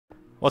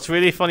What's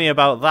really funny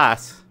about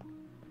that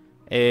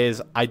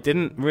is I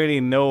didn't really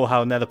know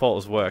how nether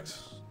portals worked.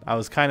 I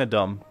was kind of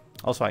dumb.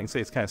 Also, I can see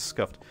it's kind of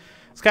scuffed.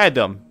 It's kind of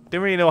dumb.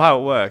 Didn't really know how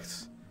it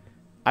worked.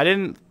 I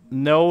didn't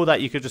know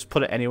that you could just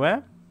put it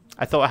anywhere.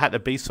 I thought it had to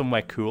be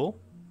somewhere cool.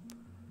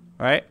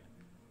 Right?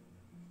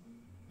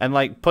 And,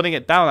 like, putting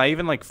it down, I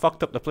even, like,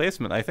 fucked up the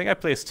placement. I think I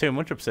placed too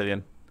much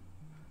obsidian.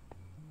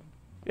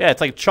 Yeah,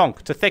 it's like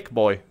chunk. It's a thick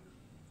boy.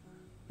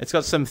 It's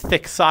got some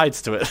thick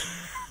sides to it.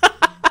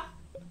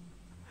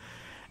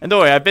 And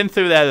don't worry, I've been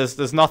through there.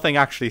 There's nothing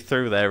actually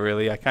through there,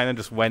 really. I kind of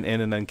just went in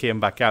and then came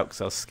back out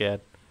because I was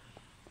scared.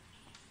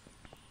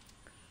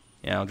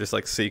 Yeah, I'll just,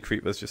 like, see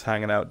creepers just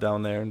hanging out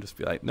down there and just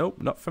be like,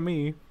 nope, not for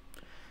me.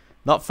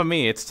 Not for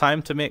me. It's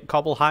time to make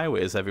cobble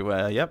highways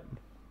everywhere. Yep.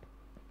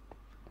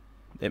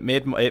 It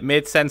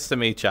made sense to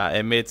me, chat.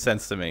 It made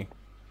sense to me.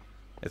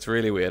 It's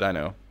really weird, I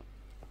know.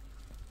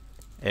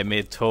 It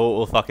made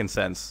total fucking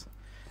sense.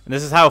 And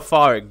this is how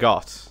far it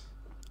got.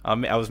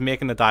 I was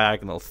making the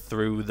diagonal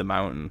through the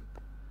mountain.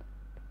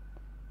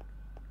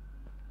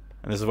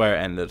 And this is where it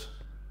ended.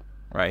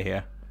 Right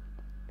here.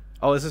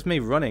 Oh, this is me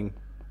running.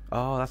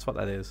 Oh, that's what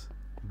that is.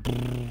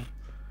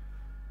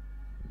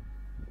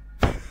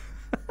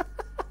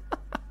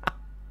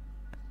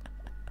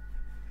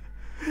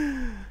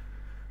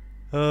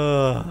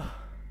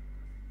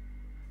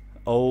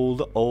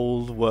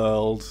 Old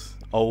world.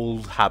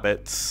 Old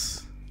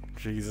habits.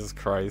 Jesus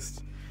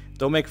Christ.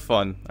 Don't make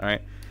fun,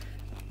 alright?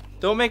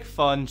 Don't make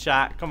fun,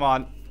 chat. Come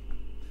on.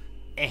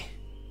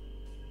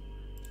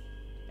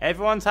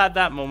 Everyone's had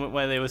that moment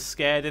where they were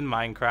scared in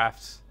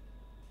Minecraft.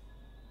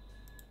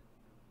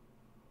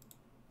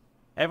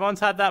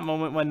 Everyone's had that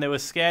moment when they were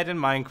scared in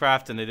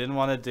Minecraft and they didn't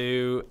want to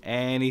do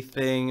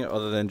anything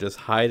other than just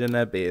hide in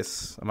their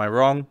base. Am I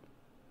wrong?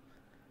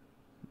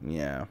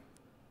 Yeah.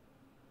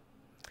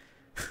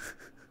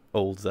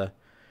 Older.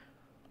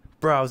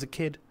 Bro, I was a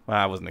kid. Well,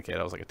 I wasn't a kid.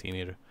 I was like a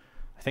teenager.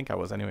 I think I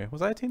was anyway.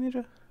 Was I a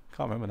teenager?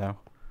 Can't remember now.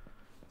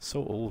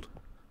 So old.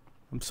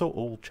 I'm so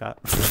old, chat.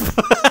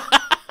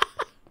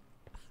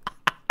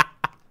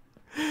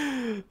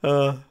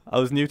 I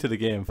was new to the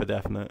game for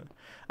definite.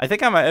 I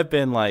think I might have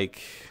been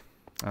like,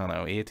 I don't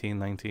know, 18,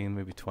 19,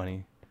 maybe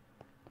 20.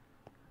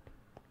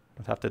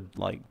 I'd have to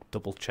like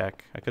double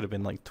check. I could have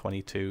been like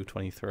 22,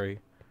 23.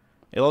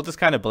 It all just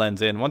kind of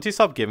blends in. Once you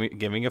stop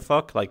giving a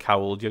fuck like how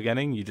old you're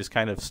getting, you just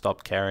kind of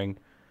stop caring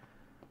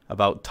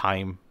about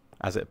time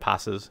as it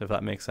passes, if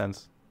that makes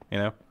sense. You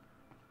know?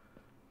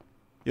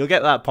 You'll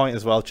get that point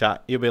as well,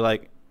 chat. You'll be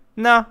like,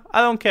 nah,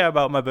 I don't care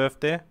about my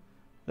birthday.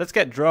 Let's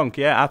get drunk.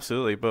 Yeah,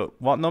 absolutely. But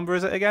what number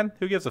is it again?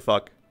 Who gives a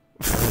fuck?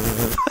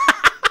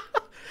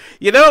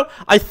 You know,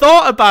 I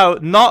thought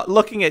about not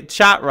looking at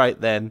chat right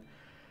then.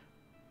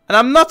 And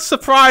I'm not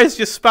surprised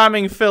you're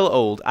spamming Phil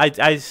old.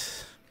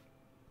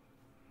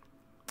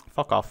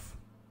 Fuck off.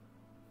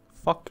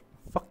 Fuck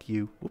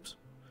you. Whoops.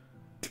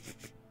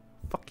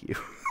 Fuck you.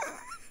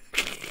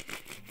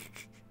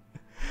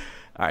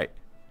 Alright.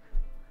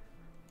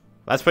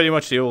 That's pretty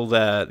much the old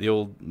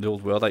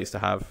world I used to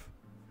have.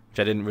 Which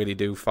I didn't really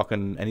do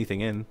fucking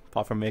anything in.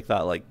 Apart from make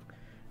that like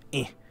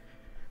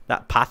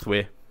that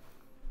pathway.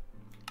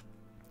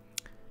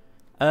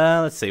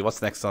 Let's see,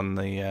 what's next on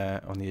the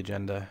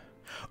agenda?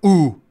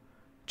 Ooh!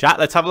 Chat,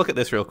 let's have a look at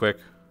this real quick.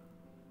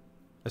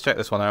 Let's check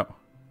this one out.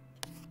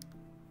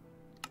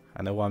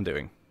 I know what I'm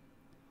doing.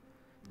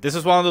 This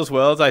is one of those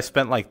worlds I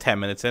spent like 10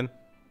 minutes in.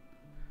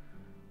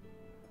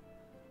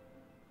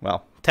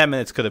 Well, 10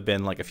 minutes could have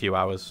been like a few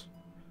hours.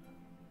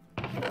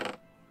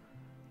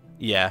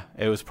 Yeah,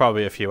 it was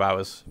probably a few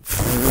hours.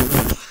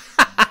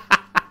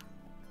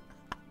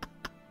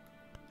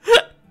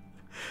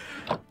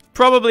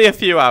 Probably a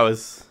few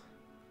hours.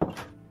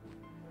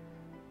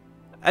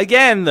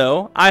 Again,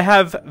 though, I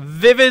have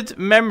vivid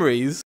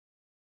memories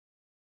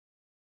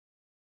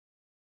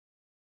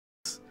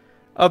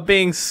of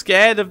being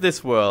scared of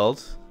this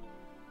world.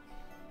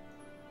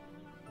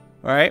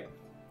 Right?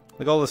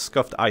 Look at all the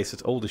scuffed ice.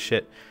 It's old as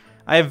shit.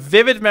 I have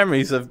vivid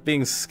memories of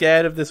being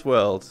scared of this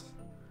world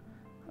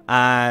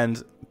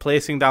and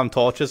placing down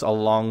torches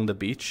along the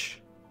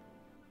beach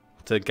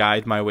to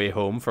guide my way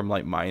home from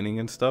like mining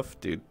and stuff,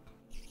 dude.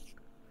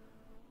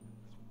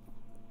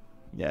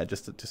 Yeah,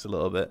 just a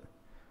little bit.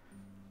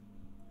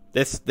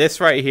 This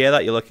right here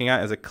that you're looking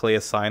at is a clear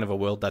sign of a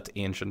world that's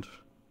ancient,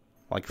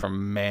 like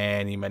from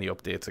many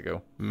updates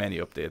ago. Many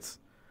updates.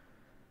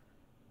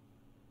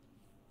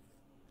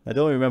 I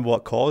don't remember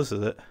what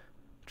causes it.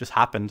 It just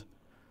happened.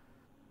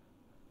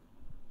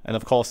 And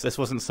of course, this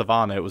wasn't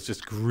Savannah, it was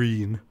just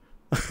green.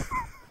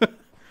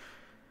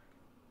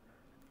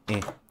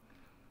 Can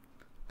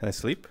I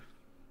sleep?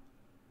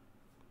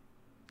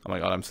 Oh my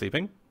god, I'm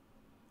sleeping?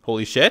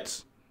 Holy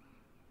shit.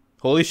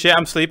 Holy shit,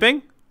 I'm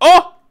sleeping?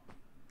 Oh!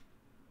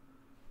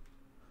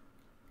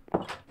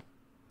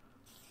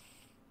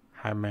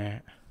 Hi,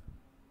 man.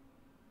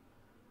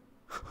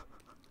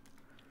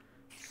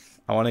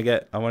 I wanna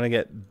get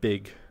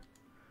big.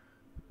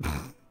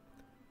 I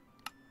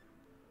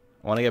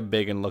wanna get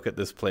big and look at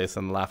this place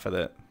and laugh at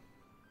it.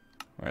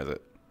 Where is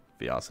it?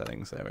 VR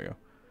settings, there we go.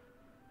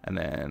 And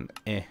then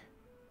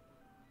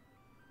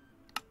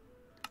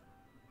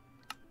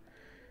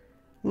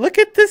Look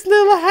at this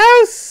little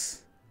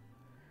house.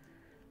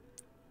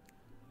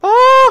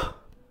 Oh!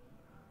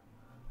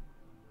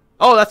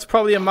 Oh, that's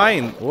probably a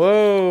mine.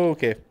 Whoa,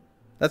 okay.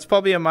 That's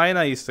probably a mine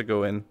I used to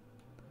go in.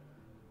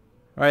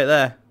 Right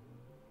there.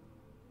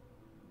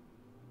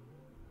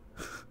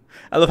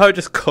 I love how it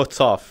just cuts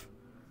off.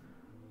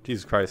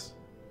 Jesus Christ.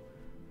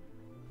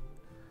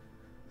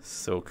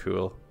 So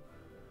cool.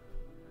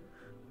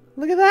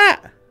 Look at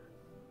that.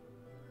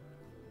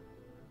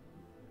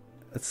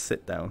 Let's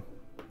sit down.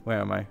 Where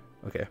am I?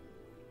 Okay.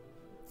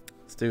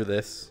 Let's do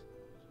this.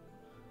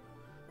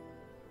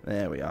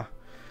 There we are.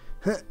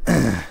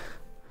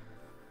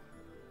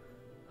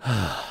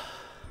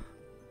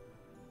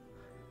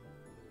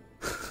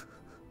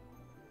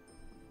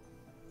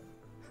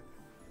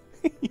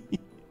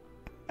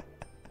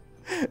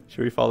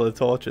 Should we follow the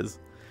torches?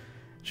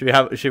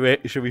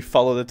 Should we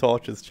follow the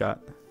torches, chat?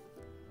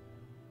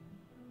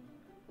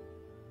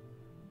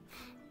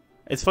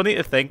 It's funny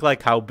to think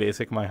like how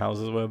basic my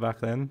houses were back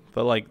then,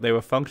 but like they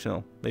were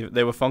functional.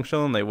 They were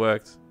functional and they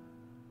worked.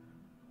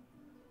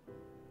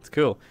 It's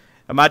cool.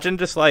 Imagine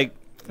just like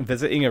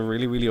visiting a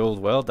really, really old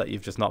world that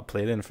you've just not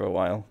played in for a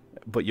while,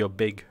 but you're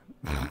big.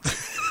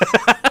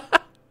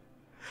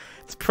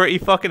 It's pretty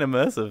fucking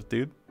immersive,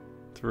 dude.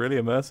 It's really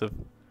immersive.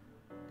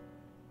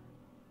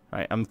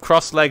 Alright, I'm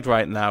cross-legged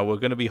right now. We're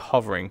gonna be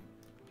hovering.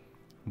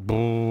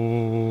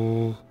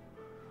 Boo.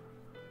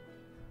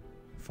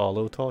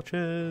 Follow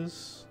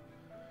torches.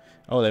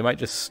 Oh, they might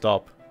just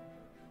stop.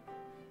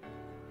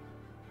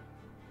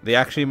 They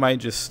actually might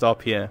just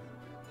stop here.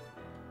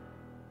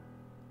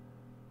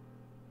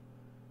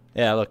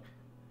 Yeah, look.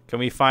 Can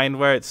we find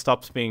where it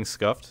stops being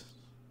scuffed?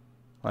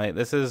 Like,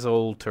 this is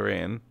old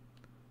terrain.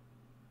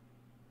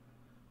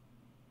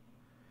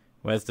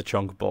 Where's the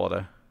chunk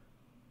border?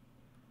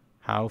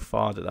 How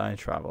far did I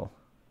travel?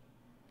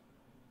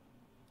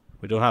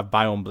 We don't have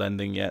biome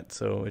blending yet,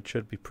 so it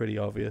should be pretty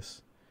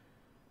obvious.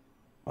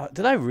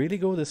 Did I really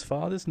go this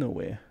far? There's no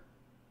way.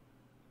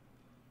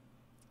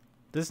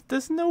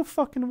 There's no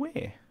fucking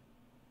way.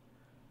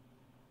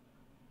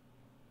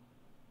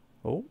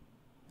 Oh,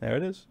 there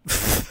it is.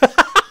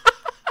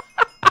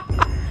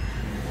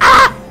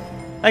 Ah!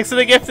 Thanks for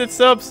the gifted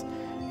subs.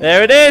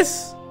 There it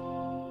is.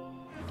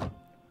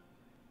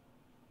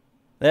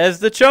 There's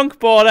the chunk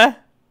border.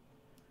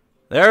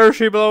 There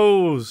she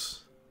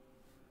blows.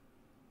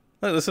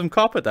 Look, there's some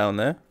copper down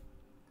there.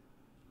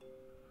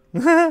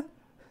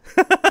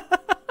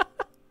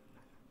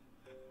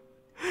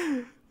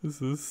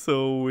 This is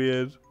so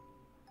weird.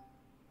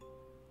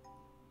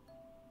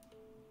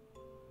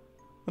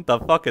 What the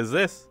fuck is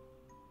this?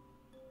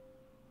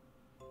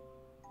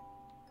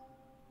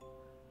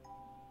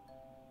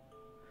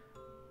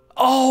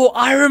 Oh,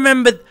 I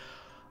remember.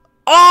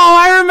 Oh,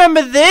 I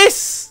remember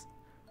this.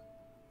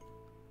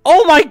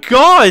 Oh my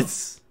god.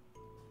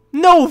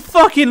 No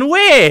fucking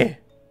way.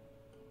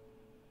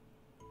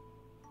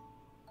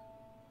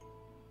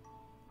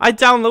 I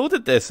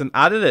downloaded this and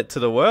added it to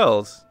the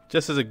world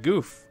just as a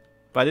goof,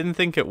 but I didn't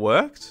think it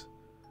worked.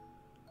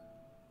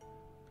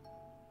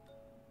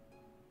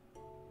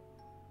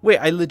 Wait,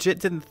 I legit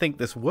didn't think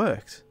this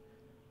worked.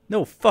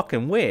 No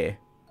fucking way.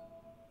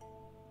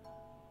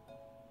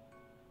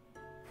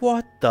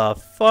 What the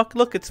fuck?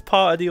 Look, it's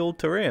part of the old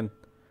terrain.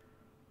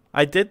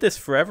 I did this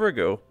forever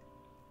ago.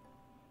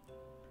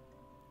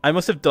 I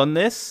must have done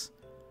this,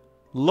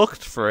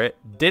 looked for it,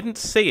 didn't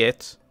see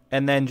it,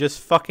 and then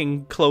just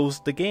fucking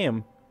closed the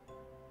game.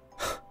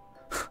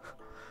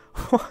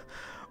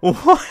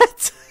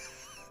 What?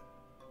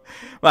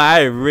 Well,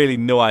 I had really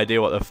no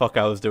idea what the fuck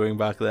I was doing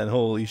back then.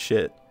 Holy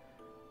shit.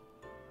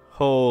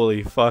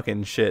 Holy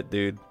fucking shit,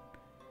 dude.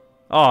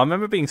 Oh, I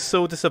remember being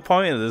so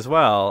disappointed as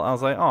well. I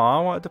was like, oh,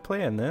 I wanted to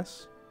play in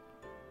this.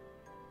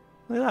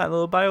 Look at that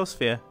little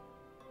biosphere.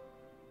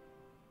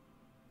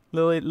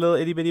 Little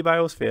itty bitty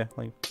biosphere.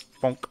 Like,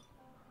 bonk.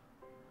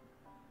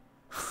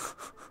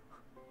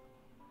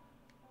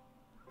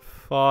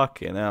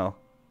 Fucking hell.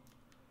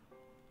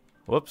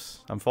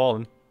 Whoops, I'm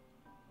falling.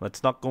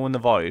 Let's not go in the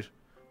void.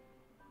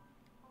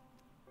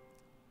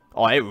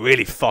 Oh, it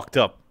really fucked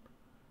up.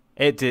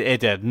 It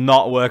did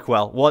not work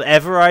well.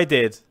 Whatever I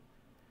did,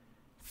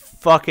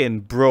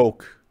 fucking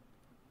broke.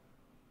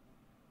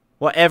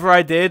 Whatever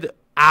I did,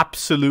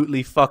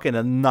 absolutely fucking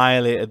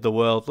annihilated the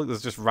world. Look,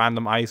 there's just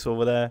random ice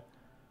over there.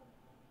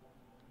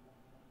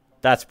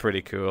 That's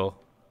pretty cool.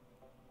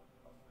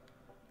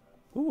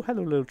 Ooh,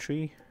 hello, little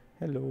tree.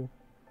 Hello.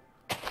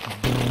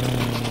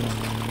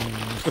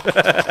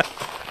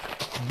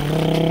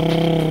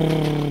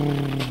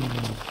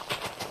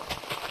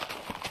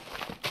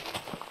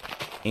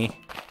 Eh.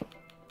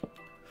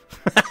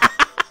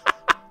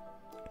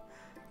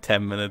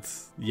 10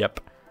 minutes. Yep.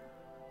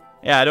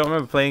 Yeah, I don't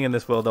remember playing in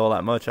this world all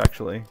that much,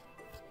 actually.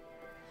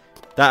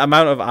 That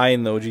amount of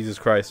iron, though, Jesus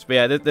Christ. But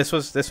yeah, this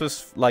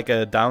was like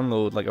a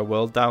download, like a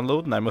world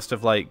download, and I must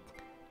have like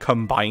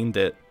combined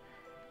it.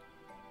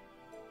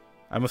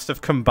 I must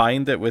have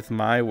combined it with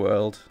my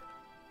world.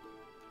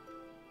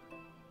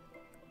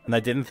 And I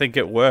didn't think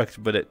it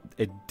worked, but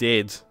it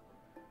did.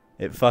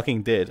 It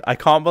fucking did. I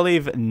can't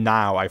believe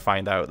now I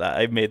find out that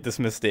I made this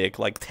mistake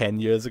like 10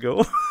 years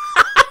ago.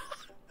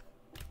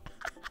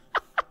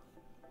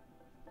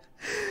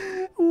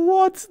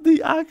 What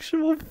the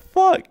actual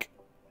fuck?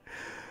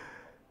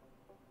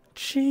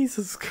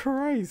 Jesus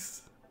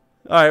Christ.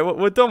 Alright,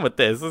 we're done with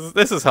this.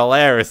 This is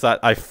hilarious that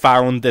I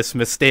found this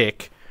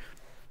mistake.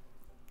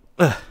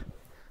 Ugh.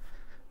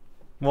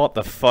 What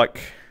the fuck?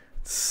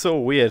 It's so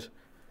weird.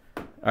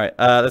 Alright,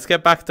 let's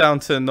get back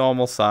down to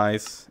normal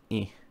size.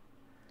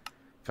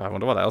 God, I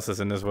wonder what else is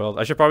in this world.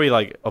 I should probably,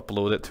 like,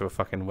 upload it to a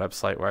fucking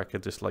website where I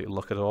could just, like,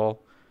 look at it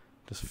all.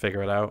 Just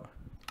figure it out.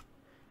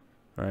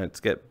 Alright, let's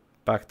get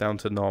back down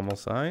to normal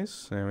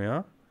size. There we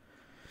are.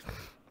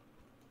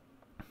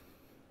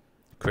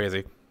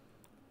 Crazy.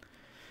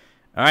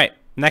 Alright,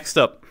 next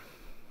up.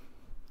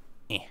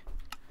 So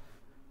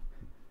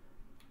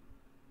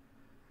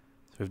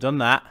we've done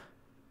that.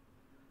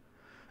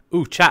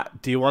 Ooh,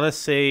 chat, do you want to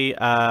see,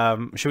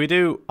 should we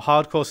do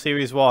Hardcore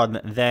Series 1,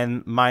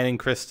 then mine and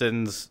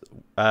Kristen's,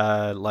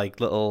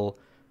 like, little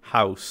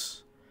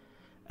house,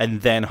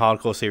 and then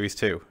Hardcore Series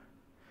 2?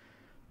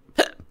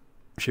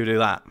 Should we do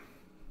that?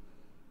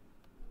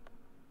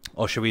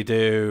 Or should we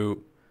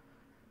do,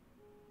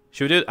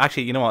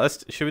 actually, you know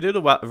what, should we do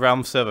the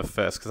Realm server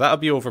first? Because that'll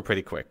be over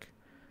pretty quick.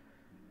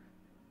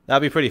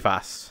 That'll be pretty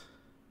fast.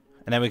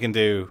 And then we can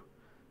do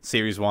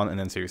Series 1 and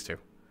then Series 2.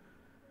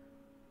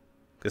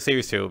 Because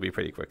Series 2 will be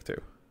pretty quick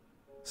too.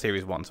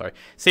 Series 1, sorry.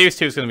 Series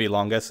 2 is going to be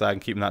longer, so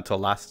I'm keeping that till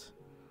last.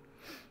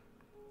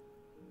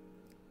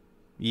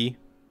 Yee.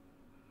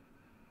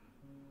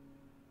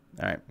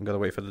 Alright, I'm going to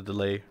wait for the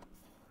delay.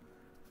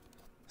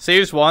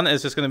 Series 1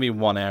 is just going to be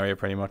one area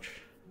pretty much.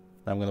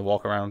 That I'm going to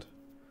walk around.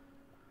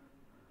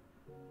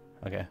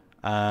 Okay.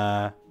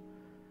 That.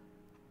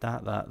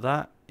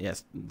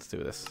 Yes, let's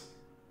do this.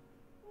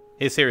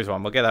 Here's Series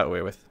 1. We'll get that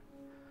away with.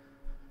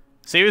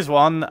 Series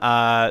 1,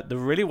 there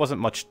really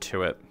wasn't much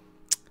to it.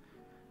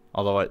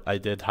 Although I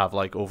did have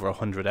like over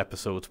 100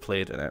 episodes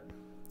played in it.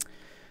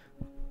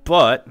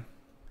 But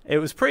it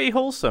was pretty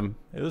wholesome.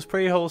 It was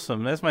pretty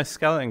wholesome. There's my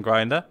skeleton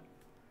grinder.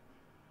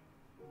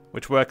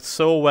 Which worked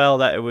so well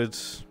that it would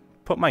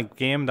put my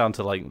game down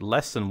to like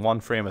less than 1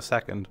 frame a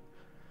second.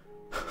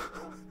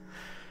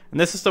 And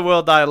this is the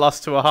world that I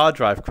lost to a hard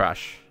drive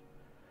crash.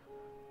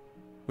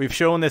 We've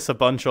shown this a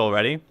bunch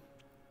already.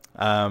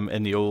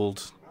 In the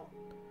old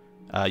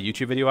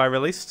YouTube video I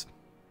released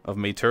of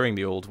me touring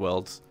the old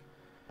worlds,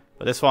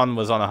 but this one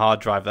was on a hard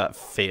drive that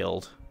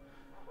failed.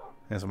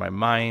 There's my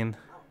mine,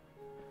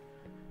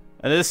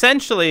 and it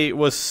essentially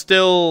was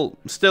still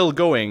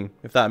going,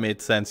 if that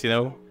made sense, you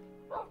know.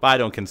 But I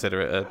don't consider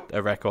it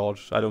a record.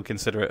 I don't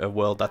consider it a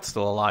world that's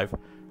still alive.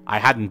 I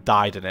hadn't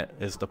died in it,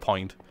 is the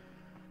point.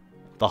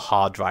 The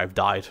hard drive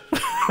died.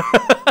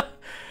 But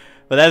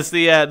there's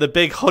the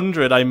big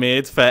 100 I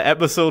made for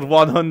episode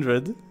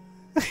 100.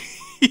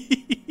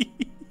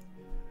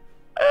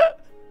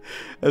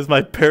 There's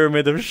my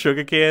pyramid of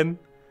sugarcane.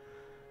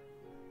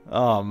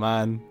 Oh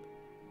man,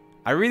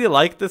 I really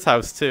like this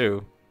house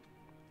too.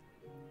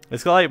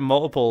 It's got like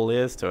multiple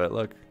layers to it.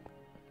 Look,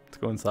 let's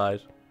go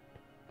inside.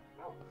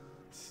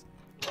 Let's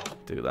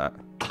do that.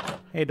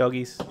 Hey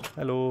doggies,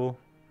 hello.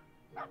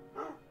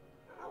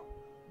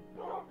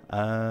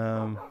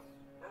 Oh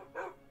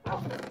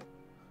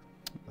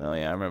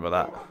yeah, I remember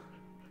that.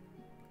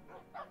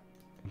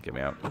 Get me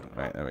out.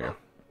 Alright, there we go.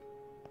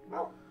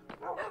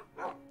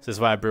 This is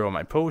where I brew all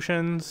my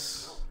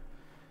potions.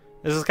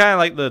 This is kind of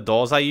like the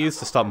doors I use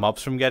to stop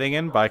mobs from getting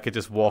in, but I could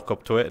just walk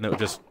up to it and it would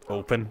just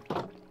open.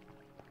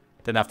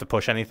 Didn't have to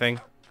push anything.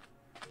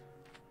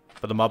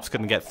 But the mobs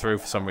couldn't get through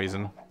for some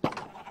reason.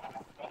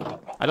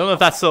 I don't know if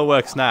that still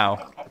works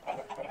now.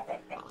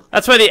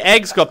 That's where the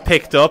eggs got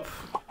picked up.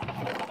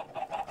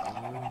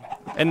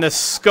 In the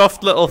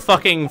scuffed little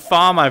fucking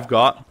farm I've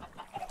got.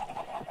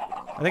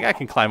 I think I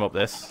can climb up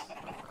this.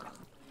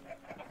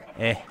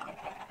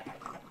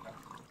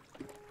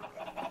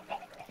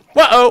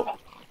 Whoa!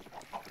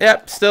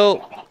 Yep,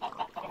 still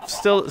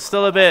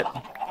a bit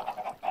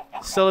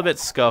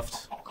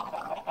scuffed.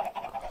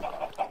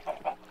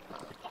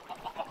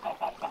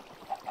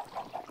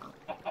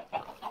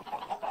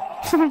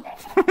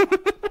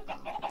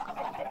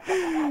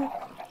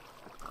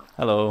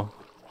 Hello.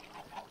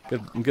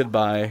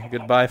 Goodbye.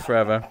 Goodbye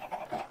forever.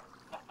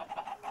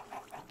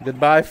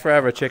 Goodbye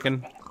forever,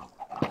 chicken.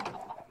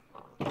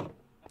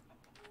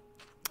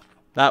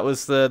 That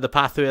was the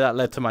pathway that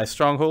led to my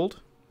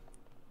stronghold.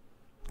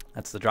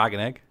 That's the dragon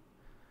egg.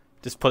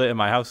 Just put it in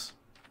my house.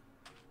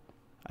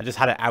 I just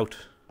had it out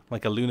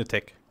like a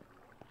lunatic.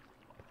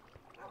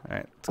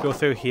 Alright, let's go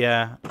through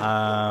here.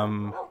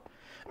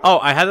 Oh,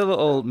 I had a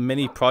little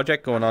mini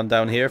project going on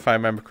down here, if I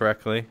remember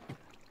correctly.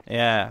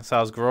 Yeah, so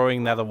I was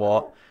growing nether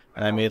wart,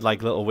 and I made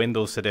like little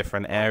windows to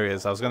different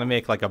areas. I was going to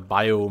make like a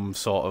biome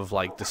sort of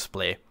like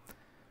display.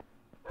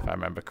 If I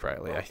remember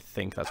correctly, I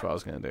think that's what I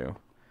was going to do.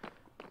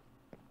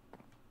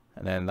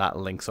 And then that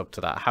links up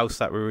to that house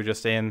that we were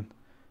just in.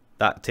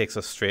 That takes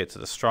us straight to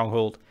the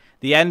stronghold.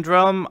 The end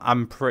realm,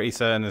 I'm pretty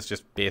certain is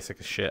just basic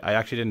as shit. I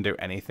actually didn't do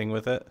anything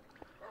with it.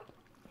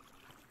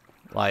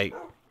 Like,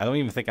 I don't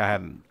even think I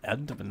had an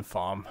Enderman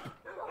farm.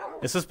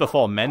 This is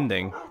before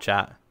mending,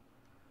 chat.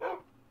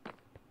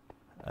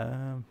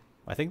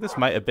 I think this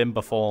might have been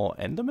before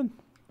Enderman.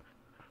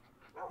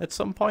 At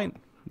some point.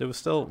 There was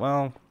still,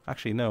 well,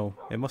 actually no.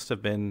 It must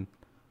have been,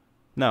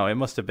 no, it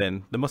must have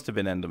been, there must have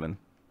been Enderman.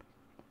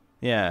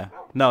 Yeah.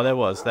 No, there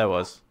was.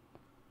 Because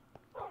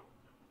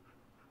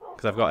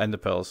I've got ender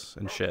pearls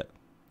and shit.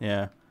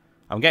 Yeah.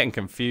 I'm getting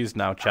confused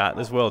now, chat.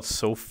 This world's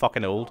so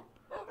fucking old.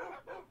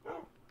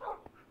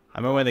 I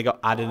remember when they got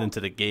added into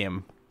the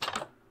game.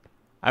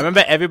 I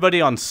remember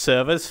everybody on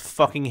servers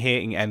fucking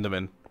hating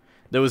Enderman.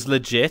 There was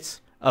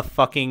legit a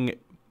fucking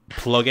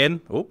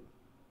plugin. Oh.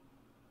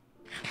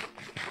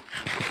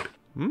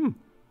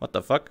 What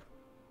the fuck?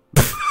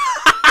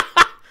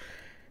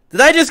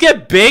 Did I just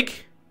get big?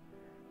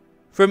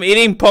 From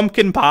eating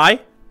pumpkin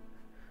pie?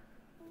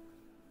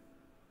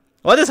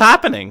 What is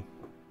happening?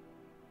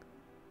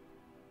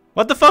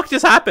 What the fuck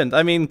just happened?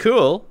 I mean,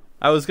 cool.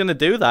 I was gonna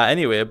do that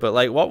anyway, but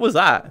like, what was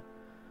that?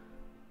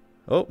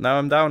 Oh, now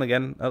I'm down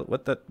again. Oh,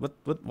 what?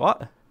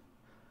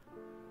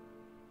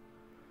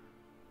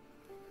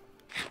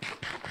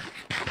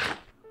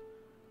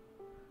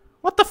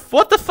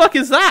 What the fuck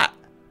is that?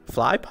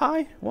 Fly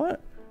pie?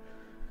 What?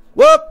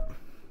 Whoop!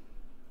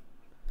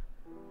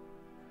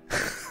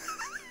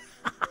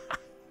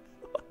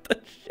 What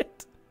the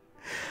shit?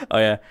 Oh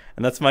yeah,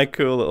 and that's my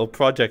cool little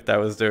project I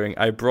was doing.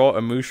 I brought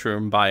a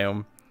mushroom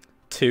biome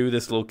to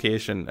this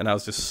location, and I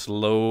was just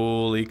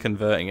slowly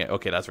converting it.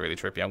 Okay, that's really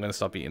trippy. I'm gonna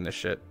stop eating this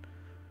shit.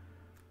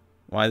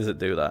 Why does it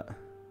do that?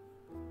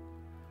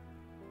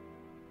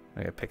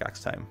 Okay,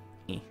 pickaxe time.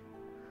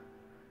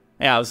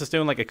 Yeah, I was just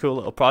doing like a cool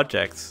little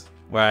project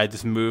where I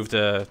just moved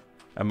a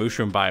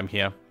mushroom biome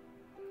here.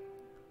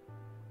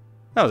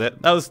 That was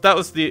it.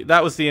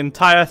 That was the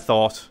entire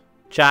thought.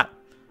 Chat.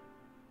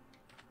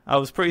 I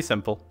was pretty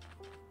simple.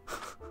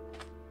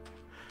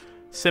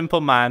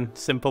 Simple man,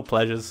 simple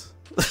pleasures.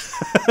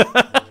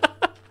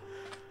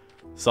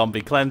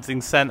 Zombie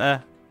cleansing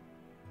center.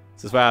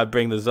 This is where I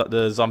bring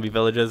the zombie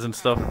villagers and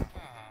stuff,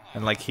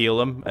 and like heal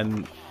them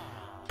and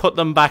put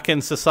them back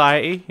in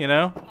society. You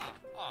know.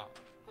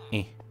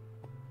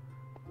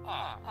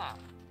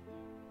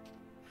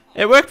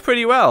 It worked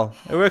pretty well.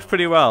 It worked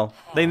pretty well.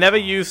 They never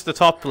used the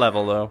top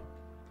level though,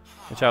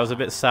 which I was a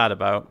bit sad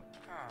about.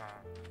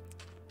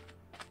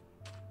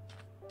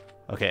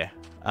 Okay,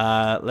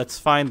 let's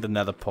find the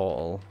nether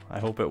portal. I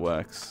hope it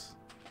works.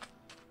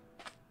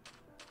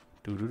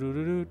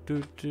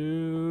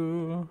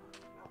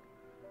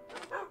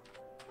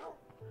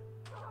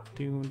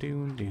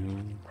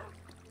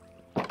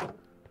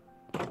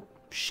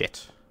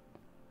 Shit.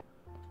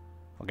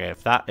 Okay,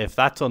 if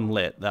that's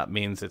unlit, that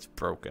means it's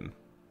broken.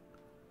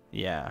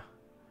 Yeah.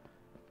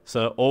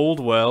 So old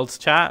worlds,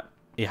 chat,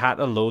 you had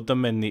to load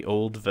them in the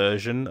old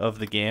version of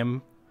the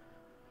game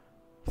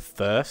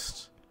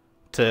first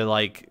to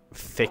like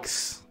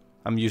fix,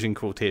 I'm using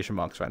quotation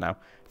marks right now,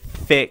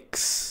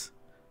 fix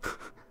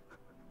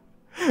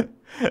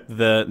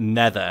the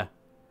nether.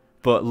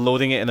 But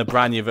loading it in a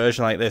brand new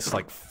version like this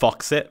like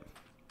fucks it.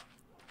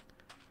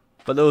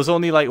 But there was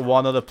only like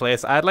one other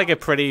place. I had like a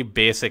pretty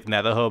basic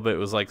nether hub. It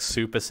was like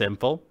super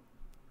simple.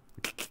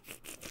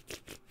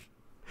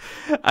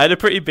 I had a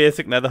pretty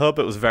basic nether hub.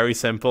 It was very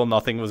simple.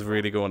 Nothing was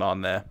really going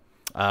on there.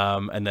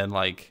 And then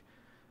like,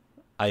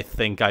 I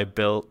think I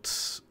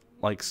built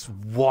like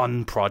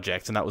one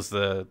project, and that was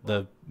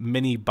the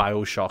mini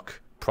Bioshock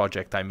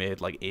project I made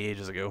like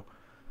ages ago.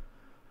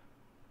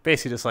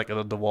 Basically just like an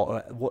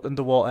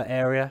underwater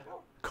area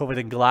covered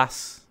in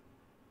glass.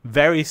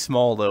 Very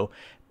small though.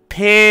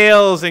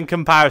 Pales in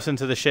comparison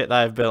to the shit that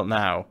I've built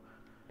now.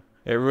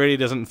 It really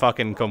doesn't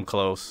fucking come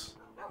close.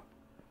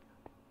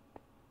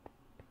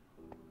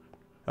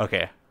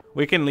 Okay,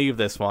 we can leave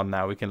this one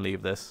now. We can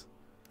leave this.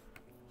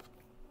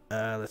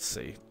 Let's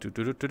see.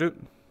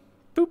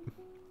 Boop.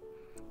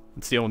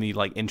 It's the only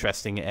like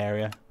interesting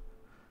area.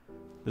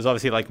 There's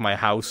obviously like my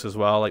house as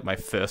well, like my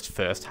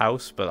first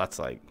house, but that's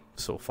like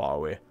so far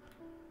away,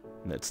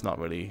 and it's not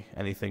really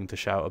anything to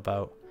shout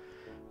about.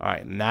 All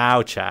right,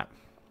 now chat.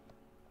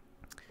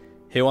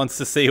 Who wants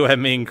to see where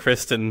me and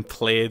Kristen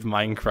played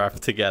Minecraft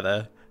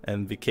together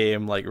and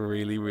became like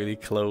really, really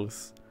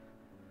close?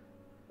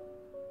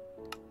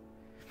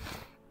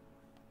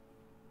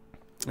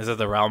 This is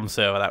the Realm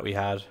server that we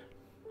had.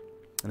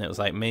 And it was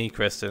like me,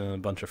 Kristen, and a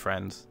bunch of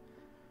friends.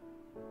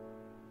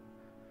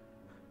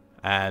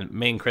 And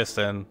me and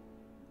Kristen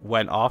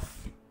went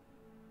off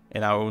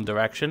in our own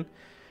direction.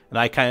 And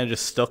I kind of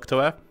just stuck to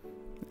her.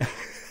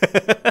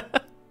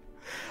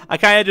 I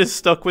kind of just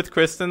stuck with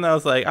Kristen. I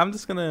was like, I'm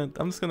just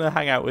gonna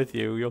hang out with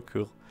you. You're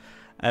cool.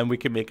 And we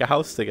can make a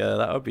house together.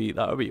 That would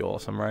be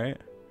awesome, right?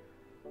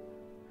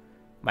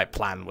 My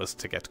plan was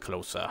to get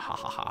closer. Ha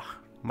ha ha.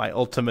 My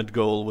ultimate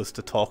goal was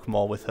to talk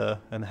more with her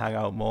and hang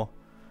out more.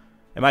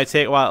 It might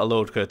take a while to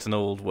load because it's an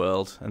old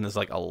world, and there's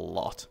like a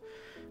lot.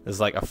 There's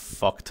like a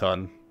fuck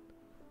ton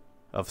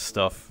of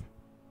stuff.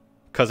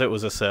 Because it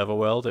was a server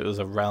world, it was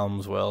a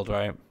Realms world,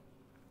 right?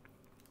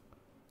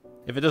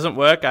 If it doesn't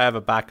work, I have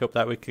a backup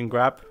that we can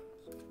grab.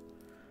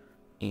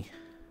 Eh.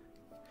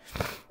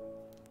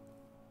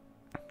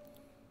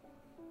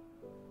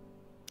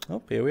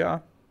 Oh, here we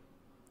are.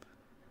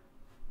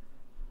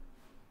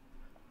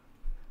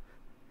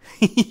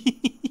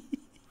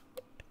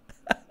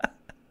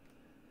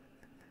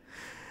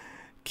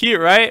 Cute,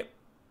 right?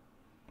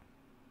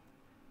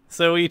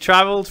 So we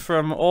traveled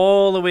from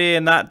all the way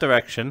in that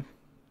direction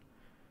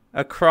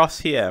across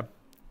here,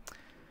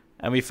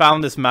 and we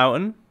found this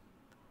mountain,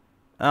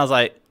 and I was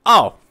like,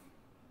 oh,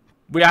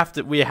 we have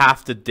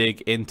to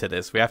dig into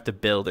this. We have to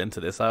build into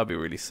this. That would be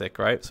really sick,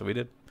 right? So we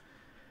did.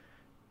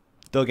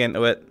 Dug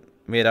into it,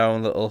 made our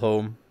own little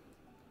home.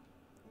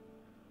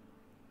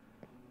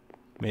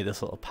 Made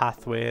this little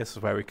pathway. This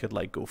is where we could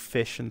like go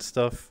fish and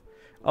stuff.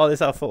 Oh,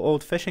 there's our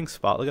old fishing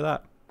spot. Look at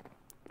that.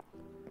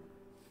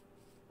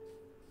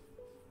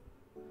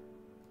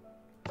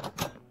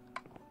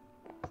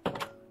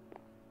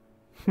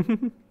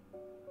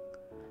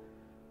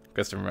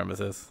 Kristen remembers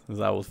this. This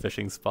is our old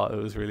fishing spot. It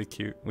was really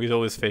cute. We'd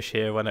always fish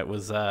here when it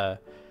was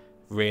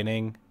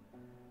raining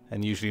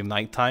and usually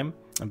nighttime.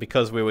 And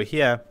because we were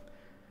here,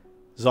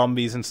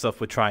 zombies and stuff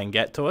would try and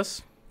get to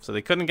us. So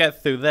they couldn't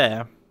get through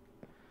there.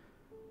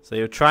 So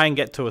they would try and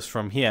get to us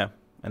from here.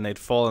 And they'd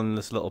fall in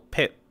this little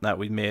pit that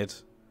we made.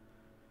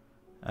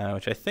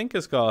 Which I think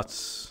has got...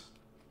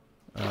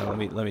 let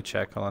me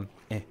check. Hold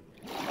on.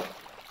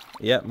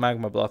 Yeah,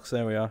 magma blocks.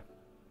 There we are.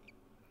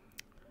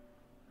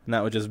 And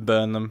that would just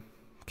burn them,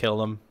 kill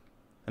them,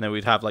 and then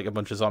we'd have like a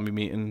bunch of zombie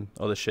meat and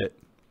other shit.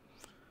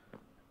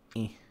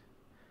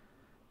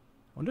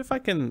 Wonder if I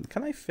can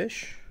I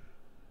fish?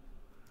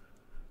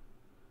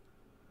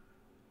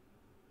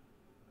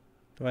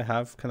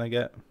 Can I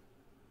get?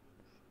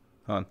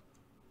 Hold on.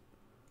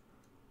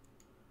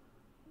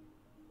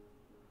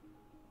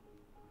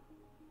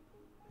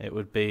 It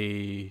would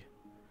be,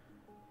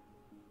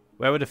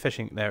 where would the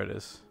fishing, there it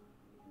is.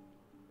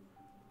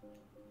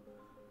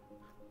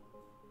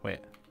 Wait.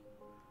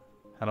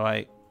 How do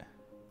I...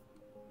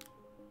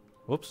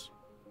 Whoops.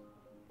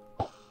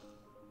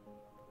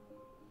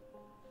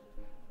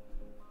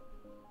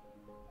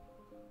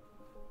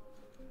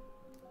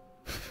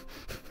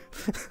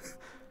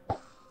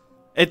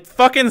 It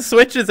fucking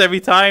switches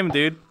every time,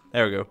 dude.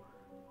 There we go.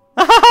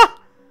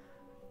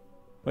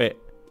 Wait.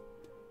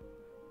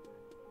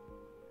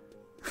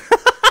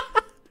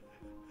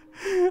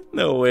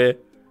 No way.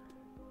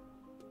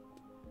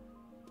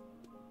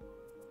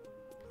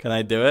 Can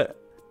I do it?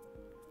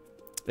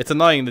 It's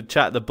annoying to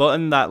chat. The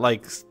button that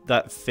like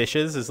that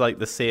fishes is like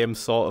the same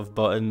sort of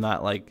button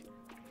that like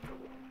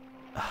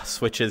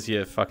switches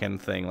your fucking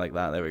thing like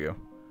that. There we go.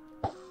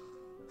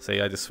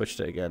 See, I just switched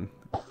it again.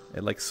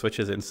 It like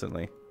switches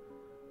instantly.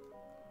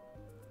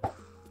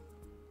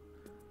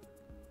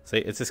 See,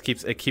 it just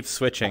keeps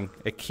switching.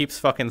 It keeps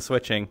fucking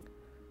switching.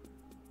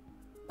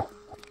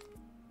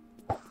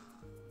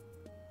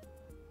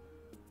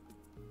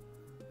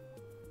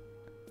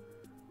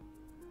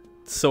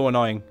 It's so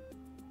annoying.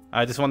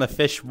 I just want to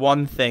fish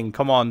one thing.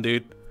 Come on,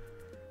 dude.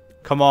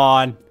 Come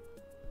on.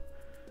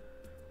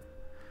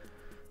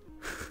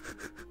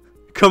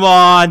 Come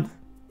on.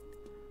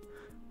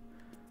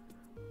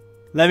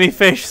 Let me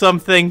fish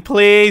something,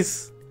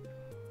 please.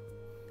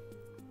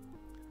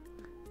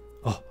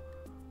 Oh.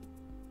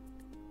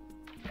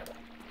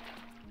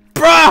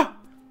 Bruh!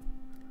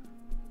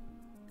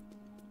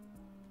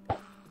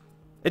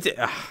 It's...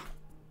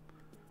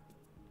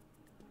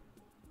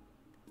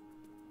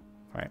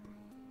 Right.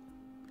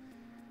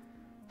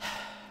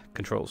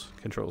 Controls.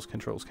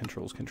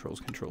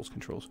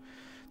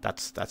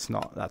 That's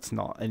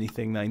not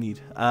anything I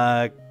need.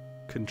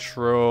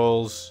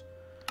 Controls.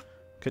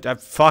 Could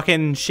have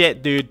fucking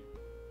shit, dude.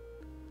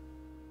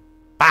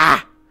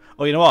 Bah!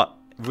 Oh, you know what?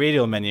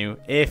 Radio menu.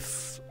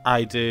 If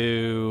I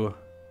do,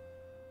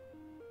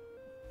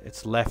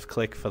 it's left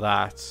click for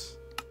that.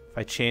 If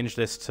I change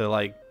this to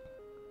like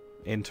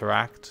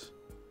interact,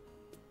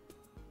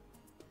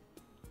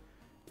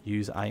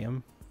 use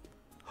item.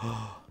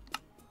 Oh.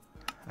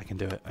 I can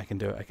do it. I can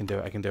do it. I can do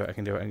it. I can do it. I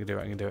can do it. I can do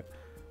it. I can do it.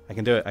 I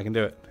can do it. I can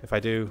do it. If I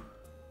do.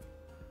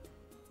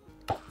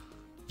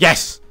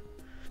 Yes!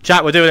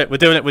 Chat, we're doing it. We're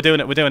doing it. We're doing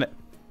it. We're doing it.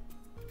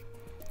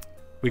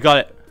 We got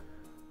it.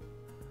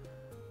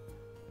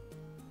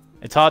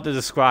 It's hard to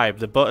describe.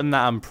 The button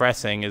that I'm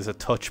pressing is a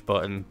touch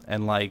button.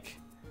 And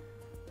like,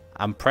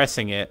 I'm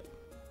pressing it.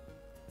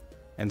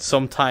 And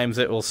sometimes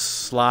it will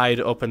slide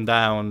up and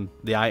down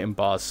the item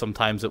bars.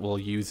 Sometimes it will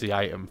use the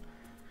item.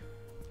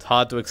 It's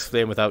hard to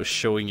explain without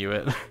showing you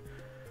it. But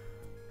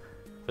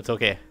it's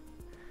okay.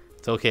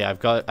 It's okay. I've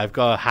got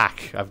a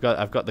hack. I've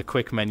got the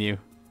quick menu.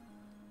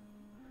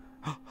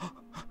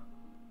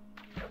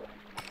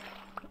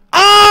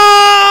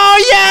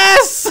 Oh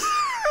yes!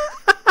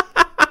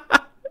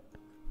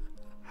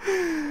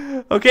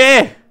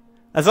 Okay.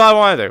 That's all I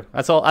want to do.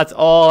 That's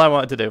all I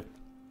wanted to do.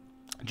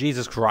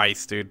 Jesus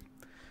Christ, dude.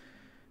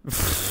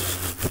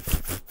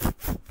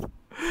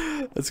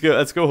 Let's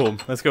go home.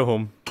 Let's go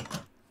home.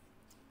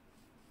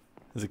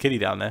 There's a kitty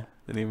down there.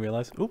 Didn't even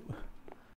realize. Oop.